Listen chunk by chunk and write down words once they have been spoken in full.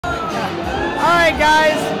right,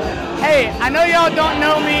 guys. Hey, I know y'all don't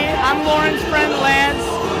know me. I'm Lauren's friend Lance,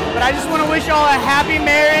 but I just want to wish y'all a happy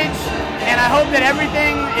marriage, and I hope that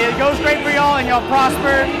everything goes great for y'all and y'all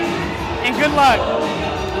prosper. And good luck.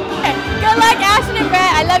 Good luck, Ashton and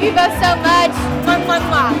Brett. I love you both so much. Mwah, mwah,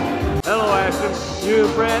 mwah. Hello, Ashton. You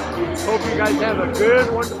and Brett. Hope you guys have a good,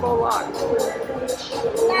 wonderful life.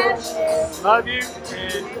 Love you,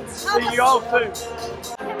 and see you all soon.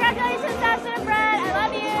 Congratulations, Ashton and Brett. I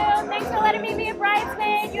love you. Thanks for letting me be a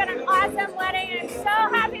bridesmaid. You had an awesome wedding, and I'm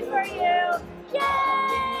so happy for you.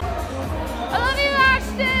 Yay! I love you,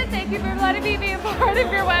 Ashton. Thank you for letting me be a part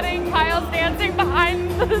of your wedding. Kyle's dancing behind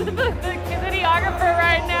the videographer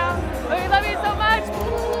right now. We love you so much.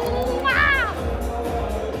 Wow.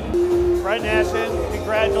 Brett and Ashton,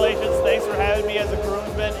 congratulations. Thanks for having me as a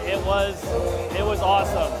groomsman. It was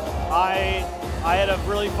awesome. I had a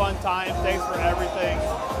really fun time. Thanks for everything.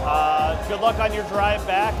 Good luck on your drive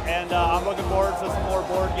back, and I'm looking forward to some more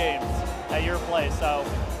board games at your place. So,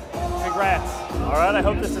 congrats. All right, I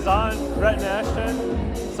hope this is on. Brett and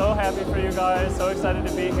Ashton, so happy for you guys. So excited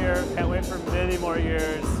to be here. Can't wait for many more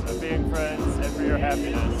years of being friends and for your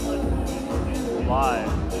happiness. Live.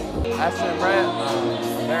 Ashton and Brett,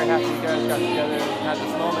 very happy you guys got together and had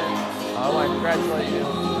this moment. I want to congratulate you.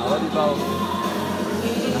 I love you both.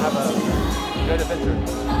 Have a good adventure.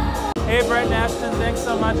 Hey Brett and Ashton, thanks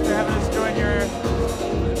so much for having us join your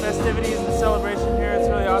festivities and celebration here. It's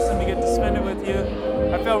really awesome to get to spend it with you.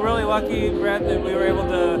 I feel really lucky, Brett, that we were able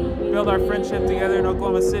to build our friendship together in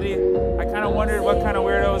Oklahoma City. I kind of wondered what kind of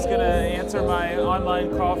weirdo was going to answer my online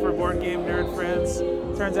call for board game nerd friends.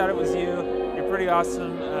 Turns out it was you. You're pretty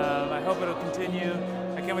awesome. I hope it'll continue.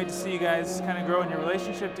 I can't wait to see you guys kind of grow in your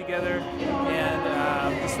relationship together, and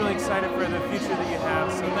I'm just really excited for the future that you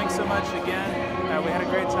have. So thanks so much again. We had a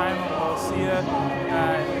great time, and we'll see you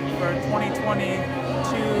for 2022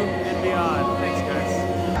 and beyond. Thanks, guys.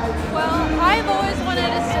 Well, I've always wanted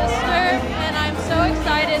a sister, and I'm so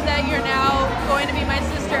excited that you're now going to be my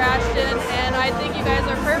sister, Ashton, and I think you guys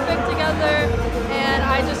are perfect together, and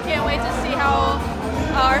I just can't wait to see how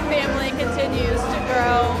our family continues to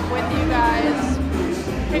grow with you guys.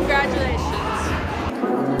 Congratulations.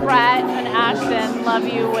 Brett and Ashton, love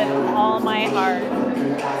you with all my heart.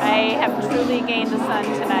 I have truly gained a son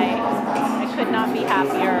tonight. I could not be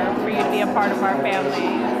happier for you to be a part of our family.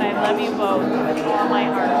 And I love you both with all my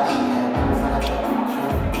heart.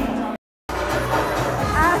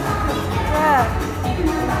 Ashton, Brett,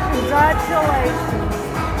 congratulations.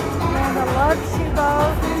 Mama loves you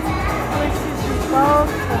both, wishes you both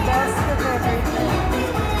the best of everything.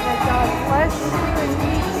 May God bless you and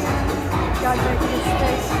keep you. God make His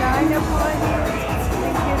face shine upon you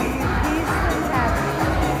and give you peace and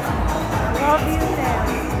happiness. Love you now.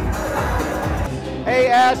 Hey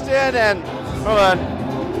Ashton and hold on.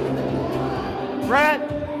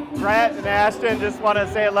 Brett and Ashton, just want to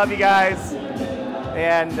say I love you guys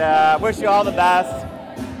and wish you all the best.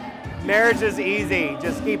 Marriage is easy,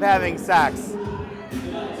 just keep having sex.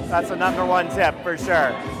 That's the #1 tip for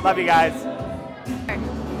sure. Love you guys.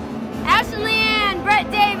 Ashton Leanne, Brett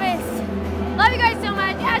Davis, love you guys so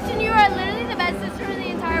much. Ashton, you are literally the best sister in the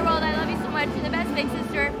entire world. I love you so much. You're the best big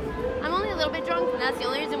sister. I'm only a little bit drunk, and that's the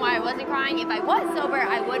only reason why I wasn't crying. If I was sober,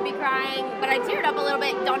 I would be crying, but I teared up a little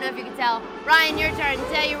bit. Don't know if you can tell. Ryan, your turn.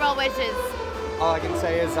 Say your well wishes. All I can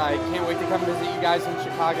say is I can't wait to come visit you guys in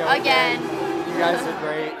Chicago again. You guys are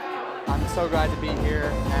great. I'm so glad to be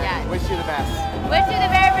here, and wish you the best. Wish you the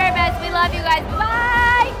very, very best. We love you guys. Bye!